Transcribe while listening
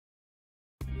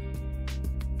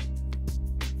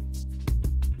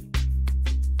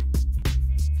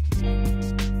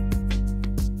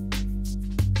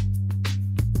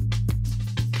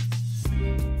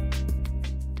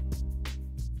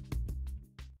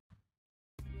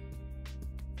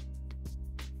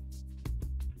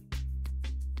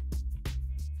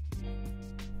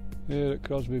Here at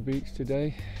Crosby Beach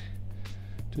today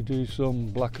to do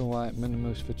some black and white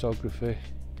minimalist photography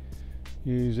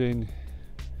using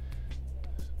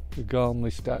the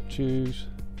Gromleys Statues,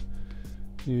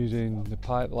 using the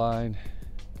pipeline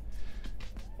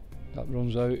that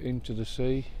runs out into the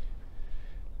sea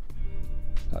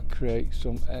that creates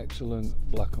some excellent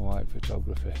black and white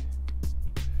photography.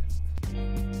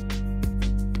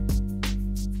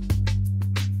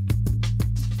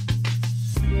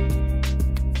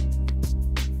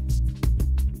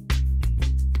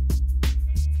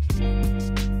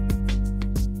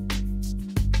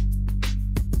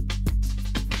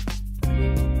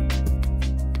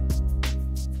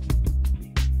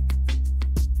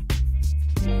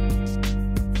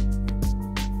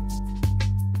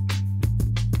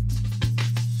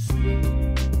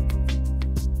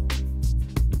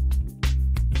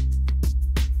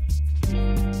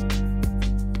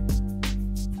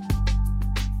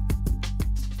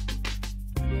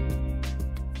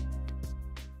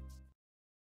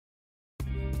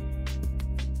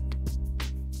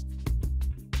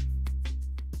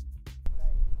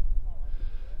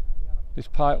 This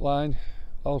pipeline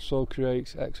also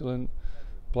creates excellent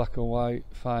black and white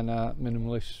fine art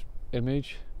minimalist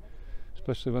image,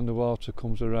 especially when the water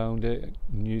comes around it,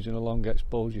 and using a long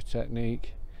exposure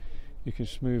technique you can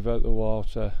smooth out the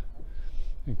water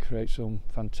and create some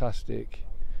fantastic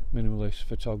minimalist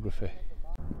photography.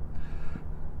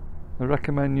 I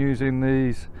recommend using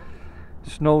these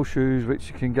snowshoes which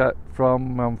you can get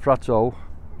from Manfrotto.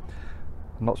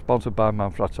 I'm not sponsored by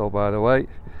Manfrotto, by the way.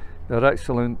 They're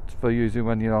excellent for using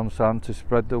when you're on sand to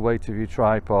spread the weight of your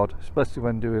tripod, especially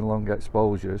when doing long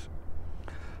exposures.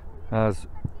 As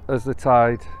the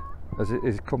tide, as it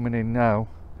is coming in now,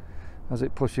 as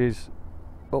it pushes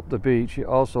up the beach, it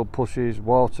also pushes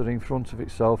water in front of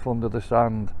itself under the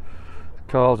sand,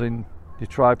 causing your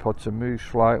tripod to move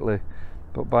slightly.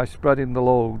 But by spreading the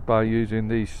load by using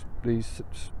these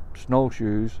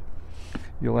snowshoes,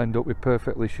 you'll end up with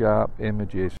perfectly sharp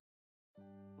images.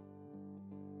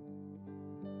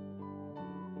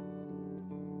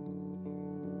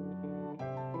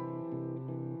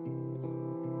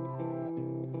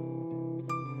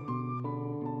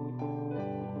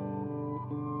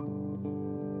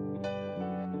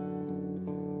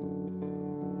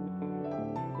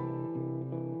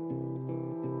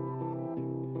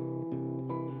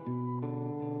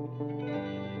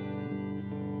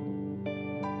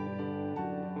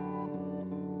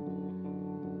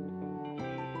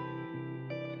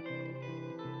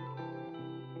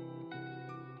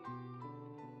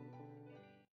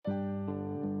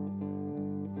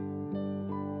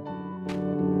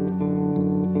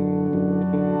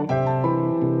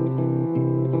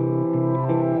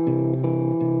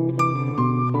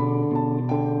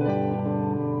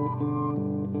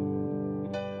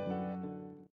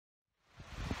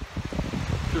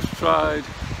 Just tried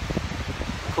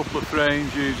a couple of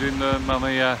frames using the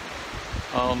Merlean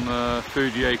on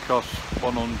Fuji ACOS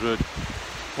 100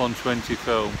 120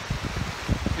 film.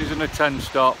 Using a 10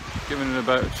 stop, giving it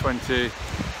about a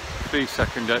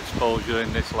 23-second exposure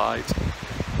in this light.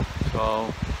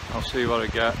 So I'll see what I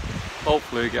get.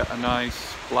 Hopefully get a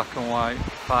nice black and white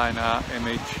fine art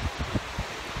image.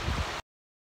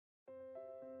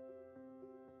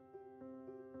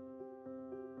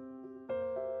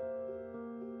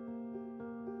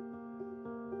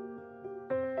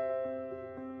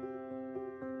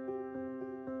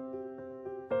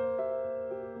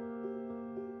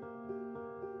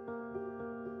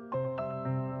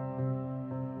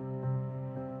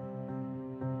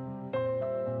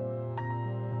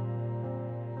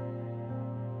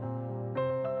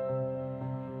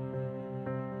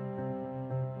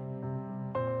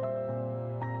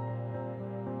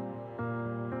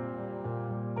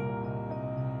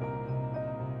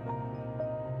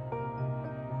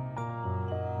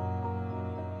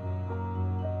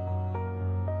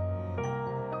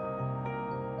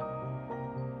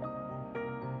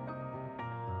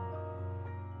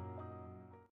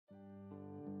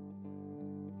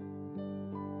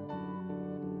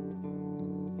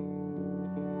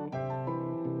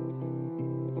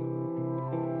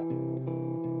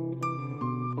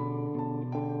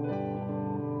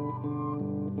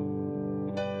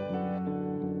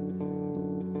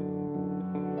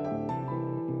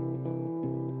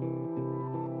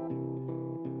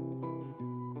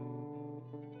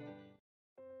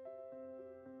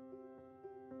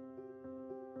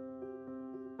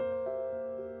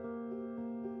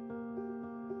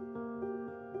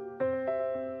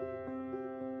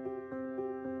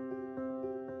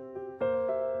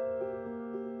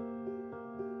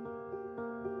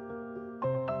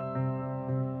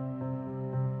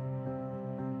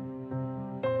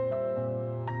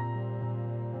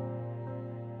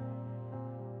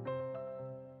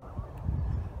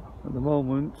 At the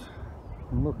moment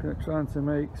I'm looking at trying to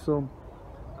make some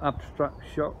abstract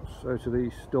shots out of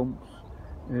these stumps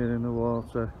here in the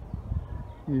water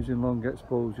using long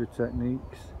exposure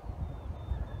techniques.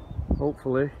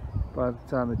 Hopefully by the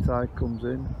time the tide comes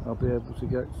in I'll be able to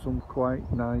get some quite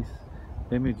nice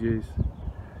images,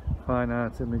 fine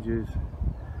art images,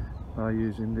 by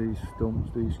using these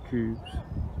stumps, these cubes,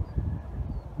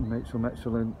 and make some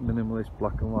excellent minimalist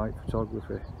black and white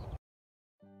photography.